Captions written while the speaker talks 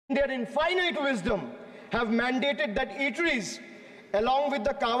their infinite wisdom, have mandated that eateries, along with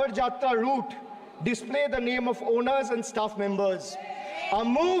the Kawar Jatra route, display the name of owners and staff members. A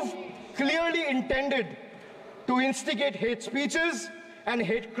move clearly intended to instigate hate speeches and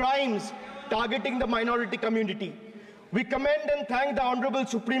hate crimes targeting the minority community. We commend and thank the Honorable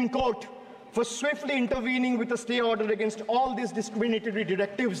Supreme Court for swiftly intervening with a stay order against all these discriminatory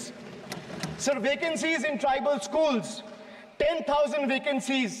directives. Sir, vacancies in tribal schools, 10,000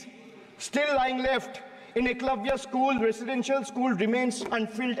 vacancies still lying left in Eklavya school, residential school remains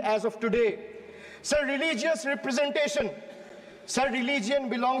unfilled as of today. Sir, religious representation. Sir, religion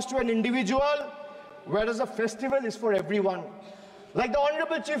belongs to an individual, whereas a festival is for everyone. Like the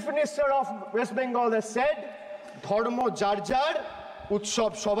Honorable Chief Minister of West Bengal has said, Dharmo jar jar,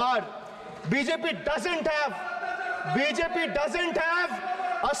 Utsav shobar. BJP doesn't have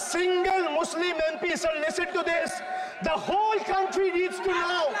a single Muslim MP. Sir, listen to this. The whole country needs to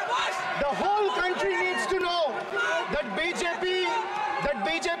know. The whole country needs to know that BJP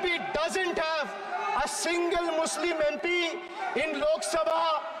doesn't have a single Muslim MP in Lok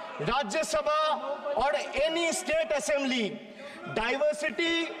Sabha, Rajya Sabha, or any state assembly.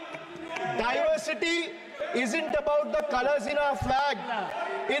 Diversity isn't about the colors in our flag.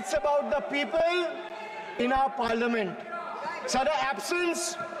 It's about the people in our parliament. So the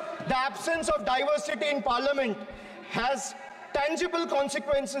absence of diversity in parliament has tangible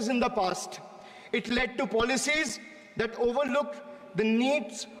consequences in the past. It led to policies that overlooked the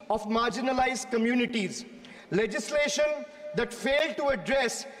needs of marginalized communities, legislation that failed to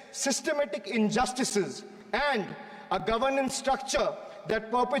address systematic injustices, and a governance structure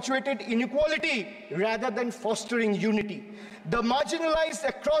that perpetuated inequality rather than fostering unity. The marginalized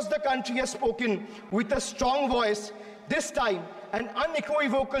across the country have spoken with a strong voice, this time and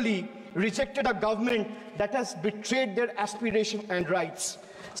unequivocally rejected a government that has betrayed their aspiration and rights.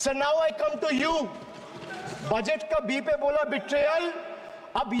 So now I come to you. Budget ka B pe bola betrayal,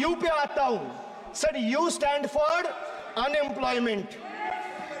 ab U pe aata hu. Sir, U stand for unemployment.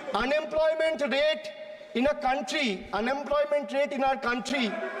 Unemployment rate in our country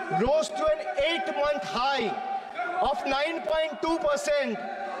rose to an 8-month high of 9.2%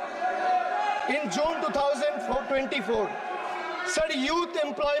 in June 2024. Sir, youth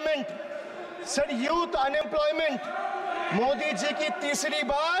unemployment, Modi ji ki तीसरी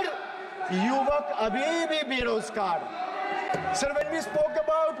बार युवक अभी भी बेरोजगार. Sir, when we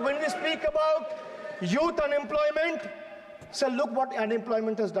speak about youth unemployment, sir, look what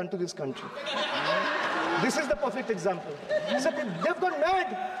unemployment has done to this country. This is the perfect example. Sir, they've gone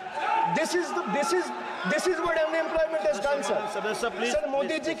mad. This is what unemployment has done, sir. Sir,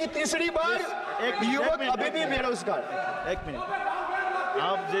 Modi ji की तीसरी बार युवक अभी भी बेरोजगार. एक minute,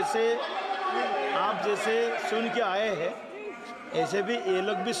 आप जैसे सुन के आए हैं, ऐसे भी ये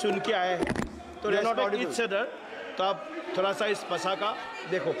लोग भी सुन के आए हैं. तो रेस्पेक्ट ईच अदर. तो आप थोड़ा सा इस भाषा का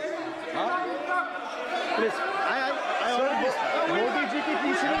देखो. प्लीज, मोदी जी की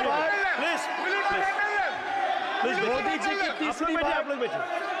तीसरी बार, प्लीज मोदी जी की तीसरी बार, आप लोग बैठे.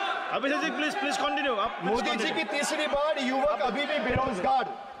 Abhishek ji, please continue. मोदी जी की तीसरी बार युवक अभी भी बेरोजगार.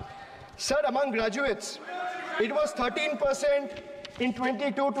 Sir, among graduates, it was 13% in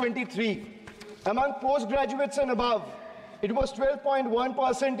 22-23. Among postgraduates and above, it was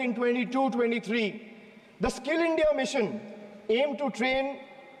 12.1% in 22-23. The Skill India mission aimed to train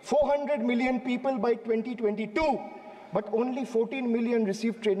 400 million people by 2022, but only 14 million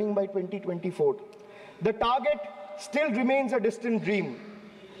received training by 2024. The target still remains a distant dream.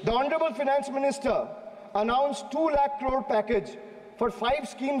 The Honorable Finance Minister announced 2 lakh crore package for 5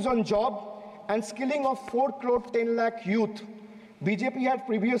 schemes on job and skilling of 4 crore 10 lakh youth. BJP had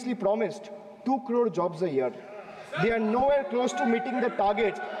previously promised 2 crore jobs a year. They are nowhere close to meeting the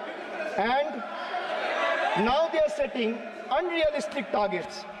target, and now they are setting unrealistic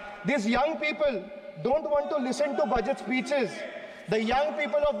targets. These young people don't want to listen to budget speeches. The young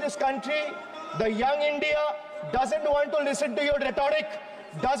people of this country, the young India, doesn't want to listen to your rhetoric,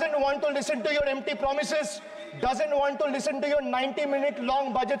 doesn't want to listen to your empty promises, doesn't want to listen to your 90-minute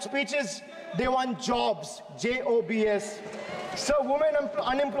long budget speeches. They want jobs, J-O-B-S. So women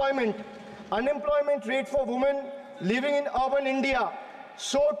unemployment rate for women living in urban India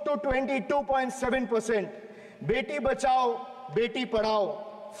soared to 22.7%. Beti bachao, beti padhao.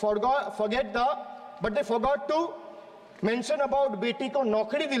 But they forgot to mention about beti ko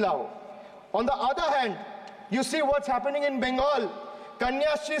naukri dilao. On the other hand, you see what's happening in Bengal.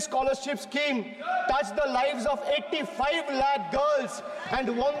 Kanyashri scholarship scheme touched the lives of 85 lakh girls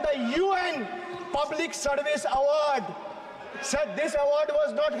and won the UN Public Service Award. Said this award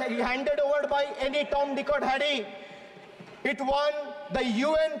was not handed over by any Tom, Dick or Harry. It won the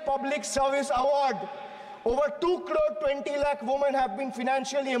UN Public Service Award. Over 2 crore 20 lakh women have been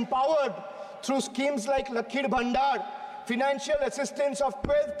financially empowered through schemes like Lakhir Bhandar, financial assistance of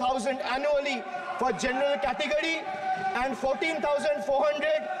 12,000 annually for general category and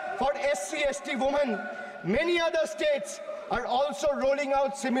 14,400 for SC/ST women. Many other states are also rolling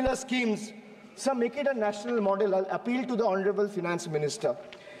out similar schemes. So make it a national model. I'll appeal to the Honorable Finance Minister.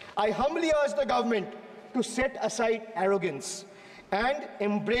 I humbly urge the government to set aside arrogance and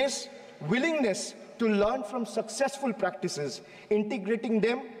embrace willingness to learn from successful practices, integrating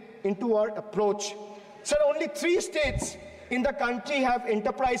them into our approach. Sir, only 3 states in the country have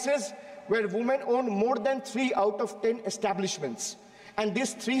enterprises where women own more than 3 out of 10 establishments. And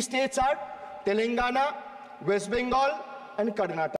these 3 states are Telangana, West Bengal, and Karnataka.